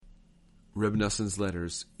Reb Noson's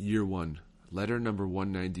Letters, Year 1, Letter number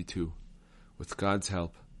 192. With God's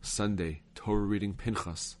help, Sunday, Torah reading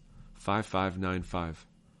Pinchas, 5595.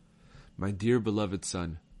 My dear beloved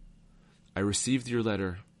son, I received your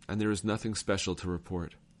letter, and there is nothing special to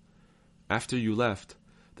report. After you left,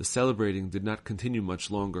 the celebrating did not continue much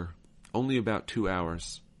longer, only about 2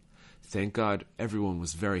 hours. Thank God, everyone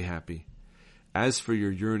was very happy. As for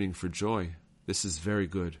your yearning for joy, this is very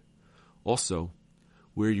good. Also,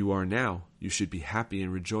 where you are now, you should be happy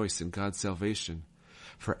and rejoice in God's salvation.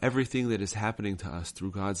 For everything that is happening to us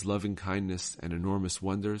through God's loving kindness and enormous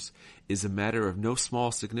wonders is a matter of no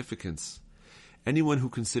small significance. Anyone who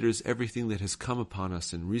considers everything that has come upon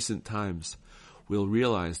us in recent times will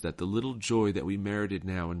realize that the little joy that we merited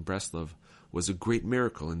now in Breslov was a great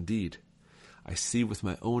miracle indeed. I see with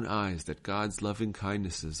my own eyes that God's loving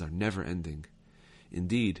kindnesses are never ending.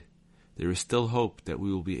 Indeed, there is still hope that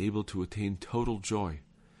we will be able to attain total joy.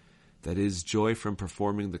 That is, joy from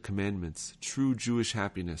performing the commandments, true Jewish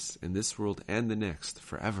happiness in this world and the next,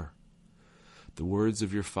 forever. The words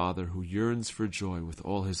of your father who yearns for joy with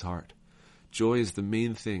all his heart. Joy is the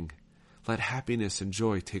main thing. Let happiness and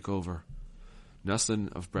joy take over.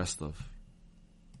 Noson of Breslov.